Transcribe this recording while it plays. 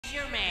as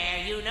your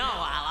mayor, you know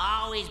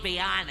I'll always be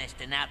honest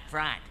and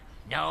upfront.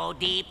 No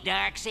deep,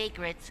 dark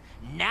secrets.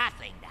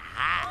 Nothing to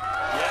hide.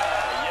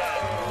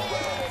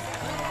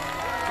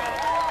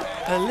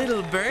 A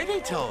little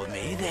birdie told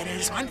me that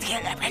is one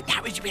thing.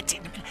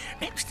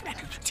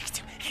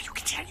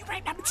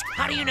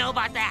 How do you know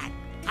about that?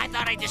 I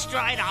thought I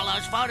destroyed all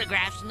those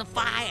photographs in the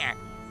fire.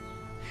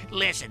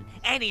 Listen,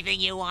 anything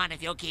you want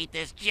if you'll keep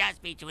this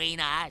just between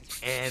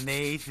us.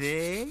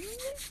 Anything?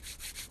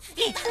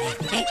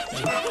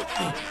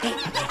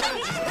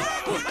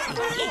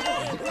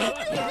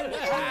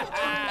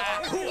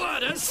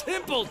 What a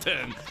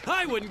simpleton!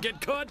 I wouldn't get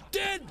caught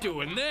dead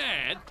doing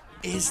that.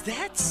 Is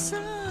that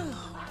so?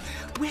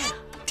 Well,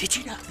 did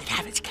you know that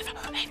having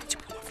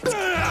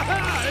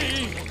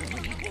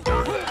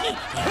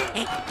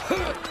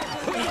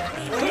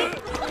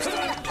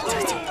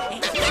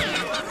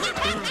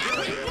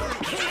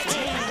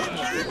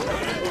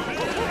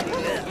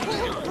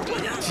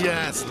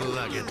Just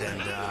look at them,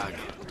 dog.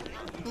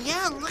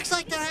 Yeah, looks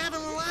like they're having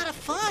a lot of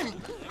fun.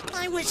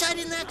 I wish I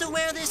didn't have to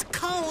wear this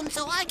cone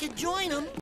so I could join them.